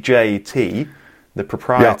Wesley J.T., the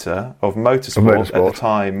proprietor of Motorsport at the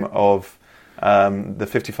time of the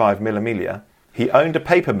 55 Mille Miglia, he owned a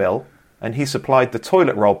paper mill and he supplied the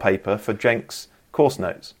toilet roll paper for Jenks course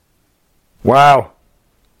notes. Wow.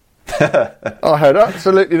 I had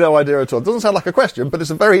absolutely no idea at all. It doesn't sound like a question, but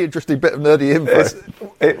it's a very interesting bit of nerdy info.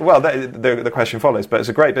 The question follows, but it's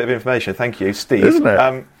a great bit of information. Thank you, Steve. Isn't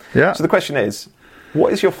it? So the question is,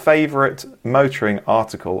 what is your favourite motoring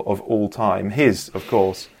article of all time? His, of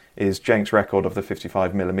course, is Jenks' record of the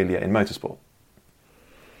 55 Mille Miglia in Motorsport.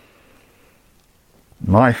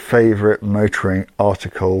 My favourite motoring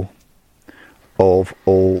article of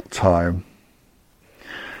all time.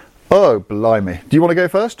 Oh, blimey. Do you want to go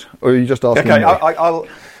first? Or are you just asking me?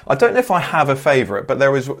 I don't know if I have a favourite, but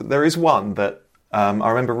there is one that I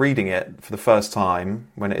remember reading it for the first time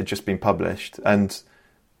when it had just been published, and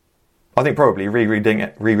I think probably rereading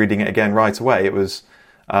it again right away. It was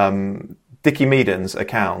Dickie Meaden's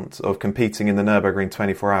account of competing in the Nürburgring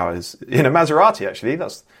 24 hours. Maserati, actually.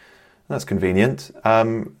 That's convenient.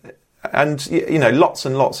 And, lots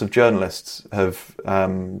and lots of journalists have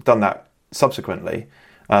done that subsequently.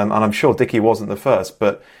 And I'm sure Dickie wasn't the first,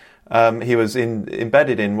 but he was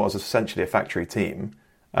embedded in what was essentially a factory team.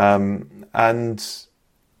 And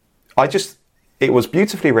it was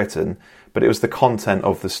beautifully written, but it was the content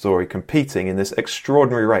of the story, competing in this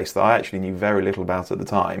extraordinary race that I actually knew very little about at the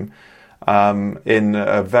time, in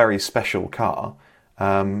a very special car.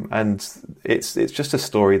 And it's just a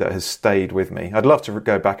story that has stayed with me. I'd love to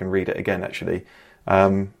go back and read it again, actually.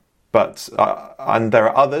 And there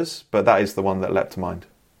are others, but that is the one that leapt to mind.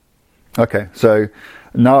 Okay, so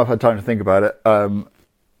now I've had time to think about it. I'm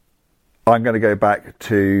going to go back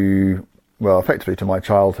to, effectively to my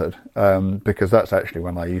childhood, because that's actually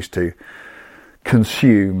when I used to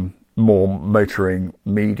consume more motoring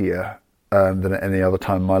media than at any other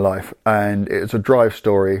time in my life. And it's a drive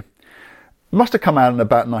story. It must have come out in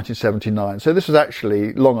about 1979. So this was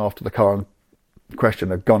actually long after the car in question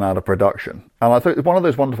had gone out of production. And I thought it was one of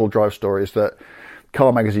those wonderful drive stories that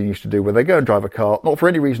Car Magazine used to do, where they go and drive a car, not for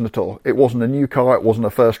any reason at all. It wasn't a new car, it wasn't a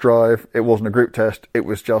first drive, it wasn't a group test, it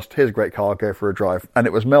was just, here's a great car, go for a drive. And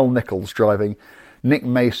it was Mel Nichols driving Nick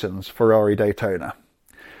Mason's Ferrari Daytona.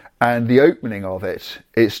 And the opening of it,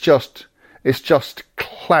 it's just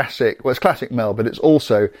classic. Well, it's classic Mel, but it's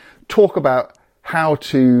also talk about how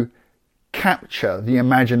to capture the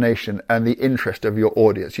imagination and the interest of your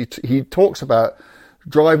audience. He talks about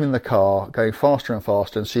driving the car, going faster and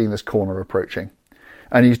faster, and seeing this corner approaching.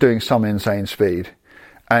 And he's doing some insane speed.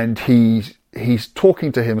 And he's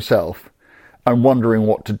talking to himself and wondering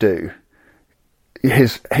what to do.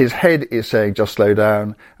 His head is saying, just slow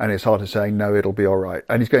down, and his heart is saying, no, it'll be all right.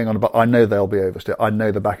 And he's going on about, I know they'll be overstepped. I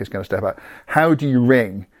know the back is going to step out. How do you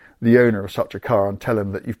ring the owner of such a car and tell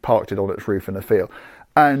him that you've parked it on its roof in a field?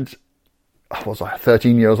 And was I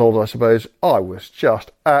 13 years old, I suppose? I was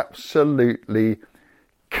just absolutely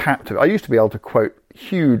captive. I used to be able to quote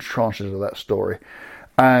huge tranches of that story.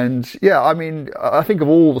 And yeah, I mean, I think of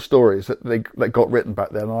all the stories that got written back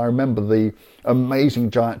then. And I remember the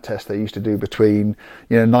amazing giant test they used to do between,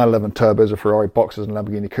 911 turbos, of Ferrari boxers and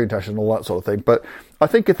Lamborghini Countaches and all that sort of thing. But I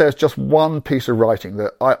think if there's just one piece of writing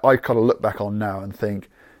that I kind of look back on now and think,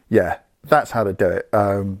 yeah, that's how to do it.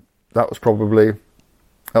 That was probably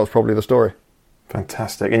the story.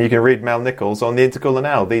 Fantastic. And you can read Mel Nichols on the Intercooler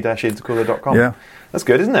now, the-intercooler.com. Yeah. That's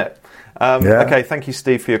good, isn't it? Yeah. Okay, thank you,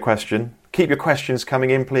 Steve, for your question. Keep your questions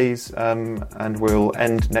coming in, please, and we'll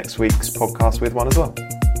end next week's podcast with one as well.